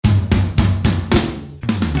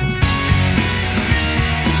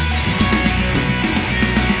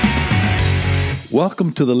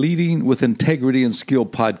Welcome to the Leading with Integrity and Skill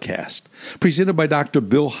podcast, presented by Dr.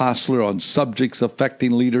 Bill Hostler on subjects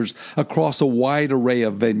affecting leaders across a wide array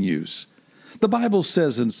of venues. The Bible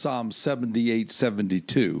says in Psalm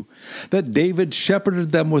 78:72 that David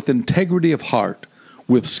shepherded them with integrity of heart.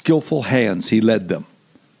 With skillful hands he led them.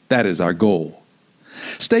 That is our goal.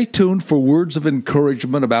 Stay tuned for words of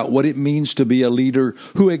encouragement about what it means to be a leader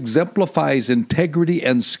who exemplifies integrity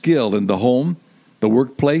and skill in the home, the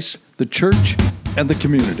workplace, the church, and the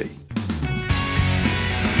community.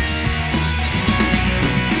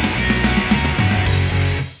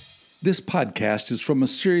 This podcast is from a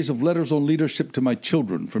series of letters on leadership to my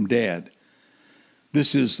children from Dad.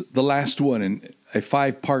 This is the last one in a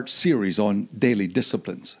 5-part series on daily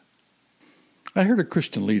disciplines. I heard a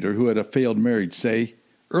Christian leader who had a failed marriage say,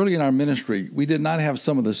 early in our ministry, we did not have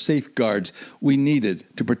some of the safeguards we needed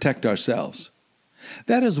to protect ourselves.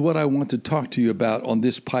 That is what I want to talk to you about on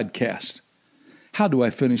this podcast. How do I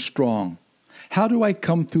finish strong? How do I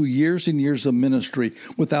come through years and years of ministry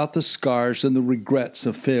without the scars and the regrets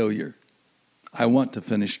of failure? I want to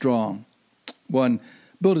finish strong. 1.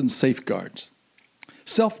 Building safeguards.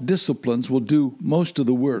 Self-disciplines will do most of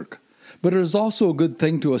the work, but it is also a good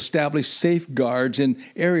thing to establish safeguards in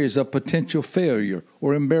areas of potential failure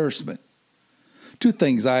or embarrassment. 2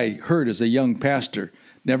 things I heard as a young pastor: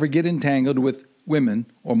 never get entangled with women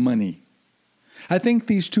or money. I think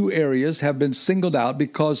these 2 areas have been singled out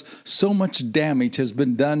because so much damage has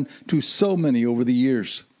been done to so many over the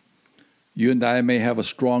years. You and I may have a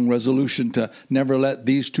strong resolution to never let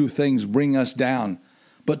these 2 things bring us down,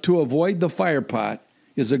 but to avoid the fire pot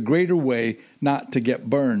is a greater way not to get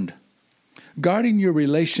burned. Guarding your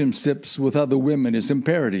relationships with other women is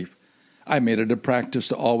imperative. I made it a practice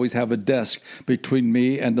to always have a desk between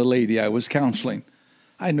me and the lady I was counseling.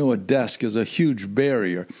 I know a desk is a huge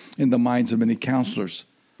barrier in the minds of many counselors,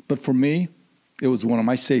 but for me, it was one of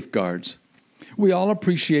my safeguards. We all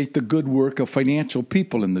appreciate the good work of financial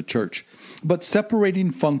people in the church, but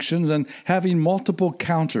separating functions and having multiple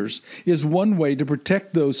counters is one way to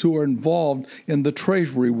protect those who are involved in the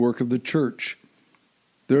treasury work of the church.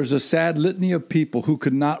 There is a sad litany of people who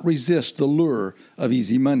could not resist the lure of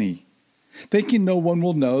easy money. Thinking no one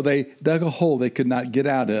will know, they dug a hole they could not get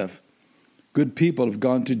out of. Good people have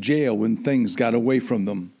gone to jail when things got away from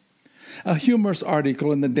them. A humorous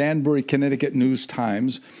article in the Danbury, Connecticut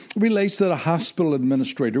News-Times relates that a hospital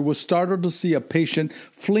administrator was startled to see a patient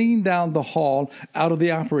fleeing down the hall out of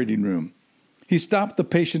the operating room. He stopped the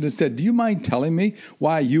patient and said, "Do you mind telling me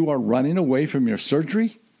why you are running away from your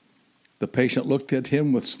surgery?" The patient looked at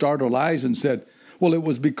him with startled eyes and said, "Well, it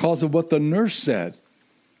was because of what the nurse said."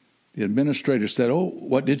 The administrator said, "Oh,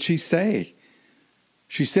 what did she say?"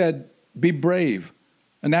 She said, "Be brave.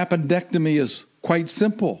 An appendectomy is quite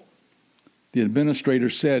simple." The administrator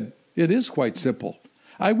said, "It is quite simple.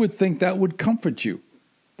 I would think that would comfort you."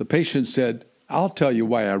 The patient said, "I'll tell you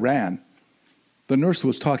why I ran." The nurse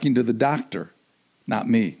was talking to the doctor, not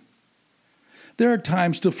me. There are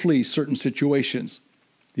times to flee certain situations.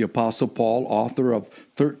 The Apostle Paul, author of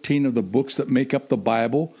 13 of the books that make up the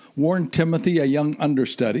Bible, warned Timothy, a young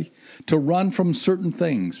understudy, to run from certain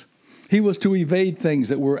things. He was to evade things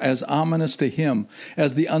that were as ominous to him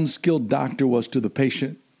as the unskilled doctor was to the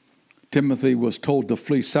patient. Timothy was told to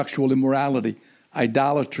flee sexual immorality,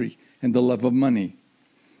 idolatry, and the love of money.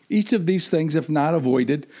 Each of these things, if not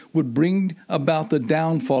avoided, would bring about the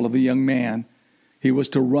downfall of the young man. He was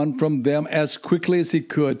to run from them as quickly as he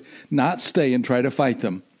could, not stay and try to fight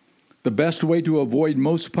them. The best way to avoid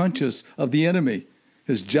most punches of the enemy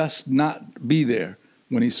is just not be there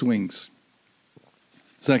when he swings.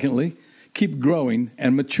 Secondly, keep growing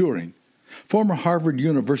and maturing. Former Harvard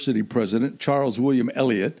University president Charles William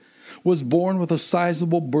Eliot was born with a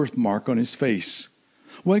sizable birthmark on his face.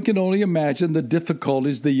 One can only imagine the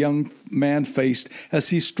difficulties the young man faced as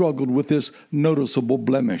he struggled with this noticeable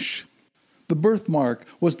blemish. The birthmark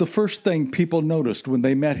was the first thing people noticed when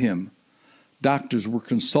they met him. Doctors were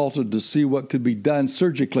consulted to see what could be done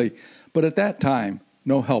surgically, but at that time,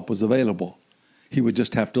 no help was available. He would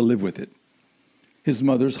just have to live with it. His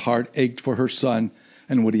mother's heart ached for her son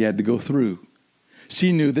and what he had to go through.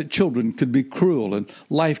 She knew that children could be cruel and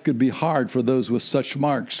life could be hard for those with such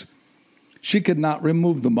marks. She could not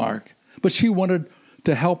remove the mark, but she wanted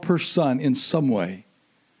to help her son in some way.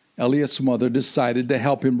 Eliot's mother decided to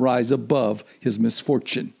help him rise above his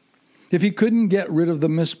misfortune. If he couldn't get rid of the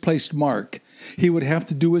misplaced mark, he would have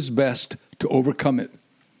to do his best to overcome it.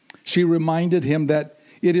 She reminded him that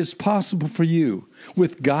it is possible for you,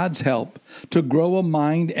 with God's help, to grow a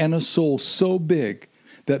mind and a soul so big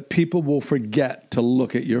that people will forget to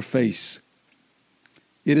look at your face.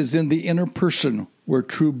 It is in the inner person where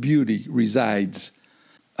true beauty resides.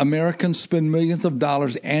 Americans spend millions of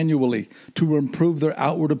dollars annually to improve their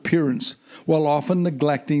outward appearance, while often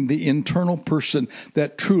neglecting the internal person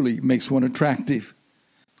that truly makes one attractive.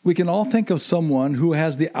 We can all think of someone who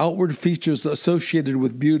has the outward features associated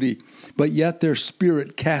with beauty, but yet their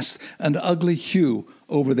spirit casts an ugly hue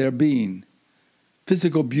over their being.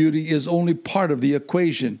 Physical beauty is only part of the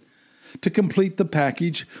equation. To complete the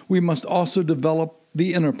package, we must also develop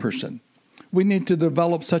the inner person. We need to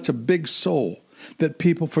develop such a big soul that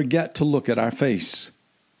people forget to look at our face.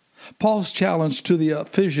 Paul's challenge to the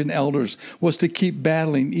Ephesian elders was to keep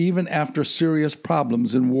battling even after serious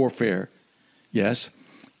problems in warfare. Yes,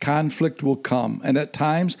 conflict will come, and at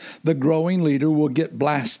times the growing leader will get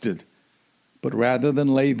blasted. But rather than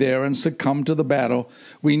lay there and succumb to the battle,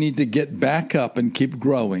 we need to get back up and keep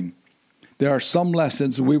growing. There are some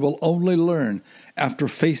lessons we will only learn after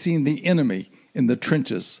facing the enemy in the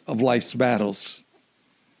trenches of life's battles.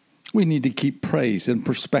 We need to keep praise in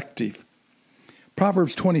perspective.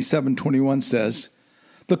 Proverbs 27:21 says,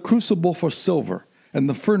 "The crucible for silver and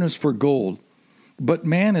the furnace for gold, but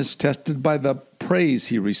man is tested by the praise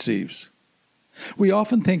he receives." We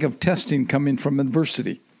often think of testing coming from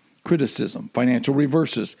adversity, criticism, financial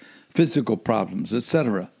reverses, physical problems,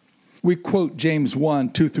 etc. We quote James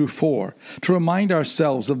 1:2-4 to remind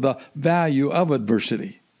ourselves of the value of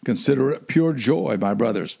adversity. "Consider it pure joy, my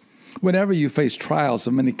brothers, whenever you face trials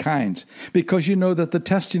of many kinds, because you know that the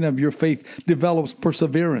testing of your faith develops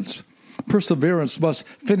perseverance. Perseverance must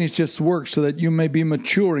finish its work so that you may be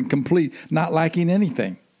mature and complete, not lacking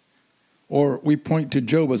anything." Or we point to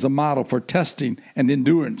Job as a model for testing and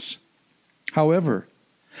endurance. However,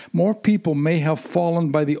 more people may have fallen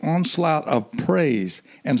by the onslaught of praise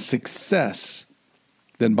and success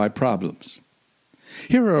than by problems.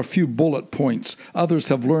 Here are a few bullet points others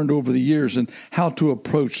have learned over the years and how to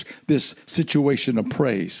approach this situation of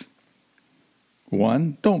praise.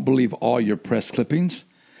 1. Don't believe all your press clippings.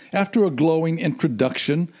 After a glowing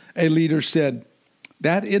introduction, a leader said,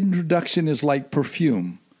 "That introduction is like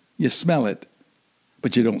perfume. You smell it,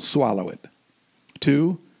 but you don't swallow it."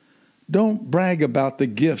 2. Don't brag about the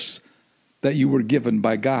gifts that you were given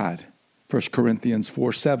by God. 1 Corinthians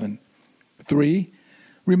 4:7. 3.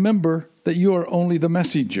 Remember that you are only the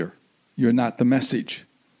messenger. You're not the message.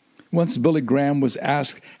 Once Billy Graham was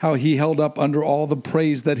asked how he held up under all the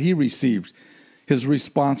praise that he received. His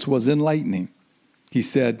response was enlightening. He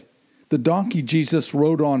said, "The donkey Jesus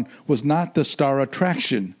rode on was not the star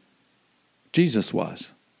attraction. Jesus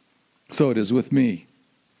was. So it is with me."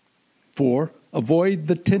 4. Avoid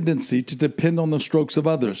the tendency to depend on the strokes of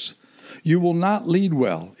others. You will not lead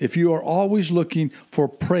well if you are always looking for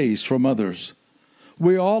praise from others.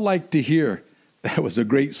 We all like to hear, "That was a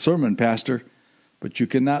great sermon, Pastor," but you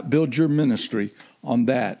cannot build your ministry on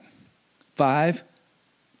that. 5.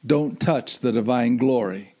 Don't touch the divine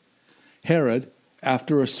glory. Herod,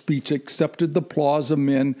 after a speech, accepted the applause of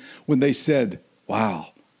men when they said,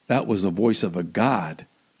 "Wow, that was the voice of a God,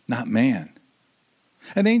 not man."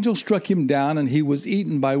 An angel struck him down, and he was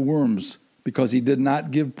eaten by worms because he did not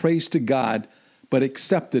give praise to God, but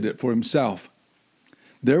accepted it for himself.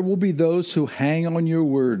 There will be those who hang on your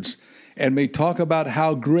words and may talk about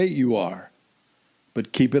how great you are,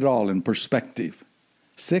 but keep it all in perspective.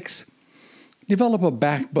 6. Develop a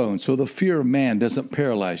backbone so the fear of man doesn't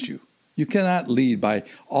paralyze you. You cannot lead by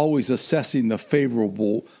always assessing the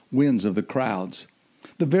favorable winds of the crowds.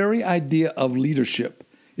 The very idea of leadership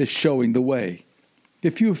is showing the way.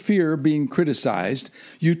 If you fear being criticized,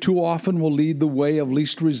 you too often will lead the way of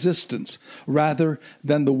least resistance rather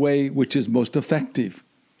than the way which is most effective.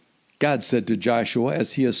 God said to Joshua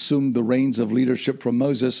as he assumed the reins of leadership from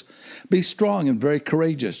Moses, "Be strong and very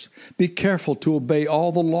courageous. Be careful to obey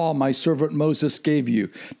all the law my servant Moses gave you.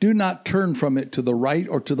 Do not turn from it to the right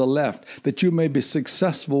or to the left, that you may be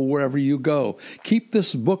successful wherever you go. Keep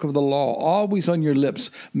this book of the law always on your lips.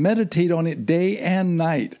 Meditate on it day and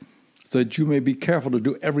night, so that you may be careful to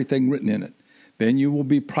do everything written in it. Then you will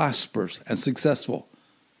be prosperous and successful.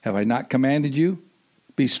 Have I not commanded you?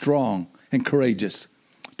 Be strong and courageous.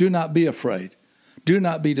 Do not be afraid. Do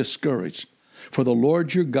not be discouraged, for the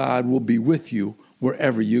Lord your God will be with you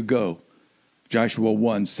wherever you go." Joshua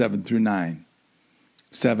 1:7-9.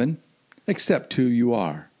 7. Accept who you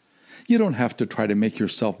are. You don't have to try to make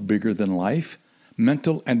yourself bigger than life.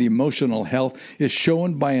 Mental and emotional health is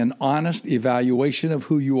shown by an honest evaluation of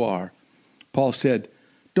who you are. Paul said,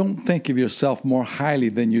 "Don't think of yourself more highly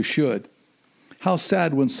than you should." How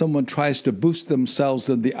sad when someone tries to boost themselves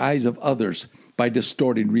in the eyes of others by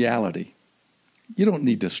distorting reality. You don't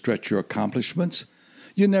need to stretch your accomplishments.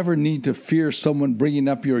 You never need to fear someone bringing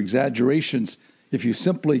up your exaggerations if you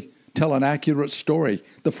simply tell an accurate story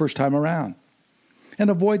the first time around. And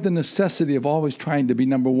avoid the necessity of always trying to be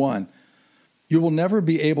number one. You will never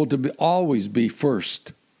be able to always be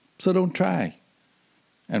first, so don't try.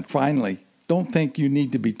 And finally, don't think you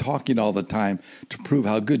need to be talking all the time to prove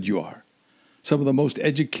how good you are. Some of the most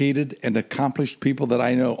educated and accomplished people that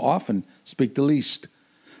I know often speak the least.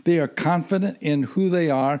 They are confident in who they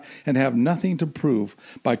are and have nothing to prove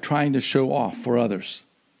by trying to show off for others.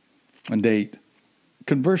 And 8,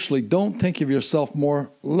 conversely, don't think of yourself more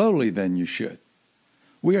lowly than you should.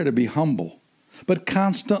 We are to be humble, but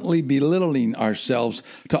constantly belittling ourselves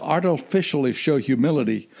to artificially show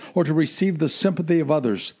humility or to receive the sympathy of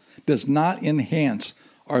others does not enhance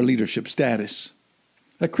our leadership status.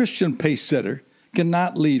 A Christian pace-setter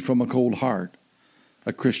cannot lead from a cold heart.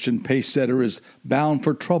 A Christian pace-setter is bound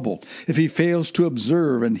for trouble if he fails to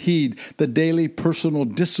observe and heed the daily personal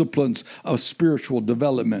disciplines of spiritual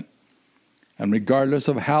development. And regardless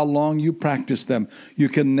of how long you practice them, you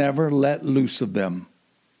can never let loose of them.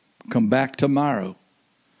 Come back tomorrow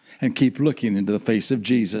and keep looking into the face of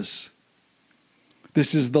Jesus.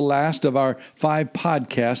 This is the last of our 5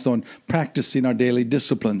 podcasts on practicing our daily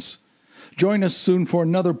disciplines. Join us soon for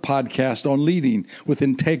another podcast on leading with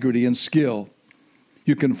integrity and skill.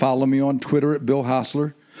 You can follow me on Twitter at Bill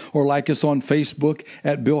Hostler, or like us on Facebook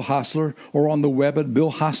at Bill Hostler, or on the web at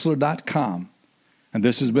BillHostler.com. And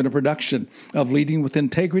this has been a production of Leading with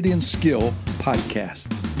Integrity and Skill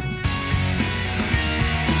podcast.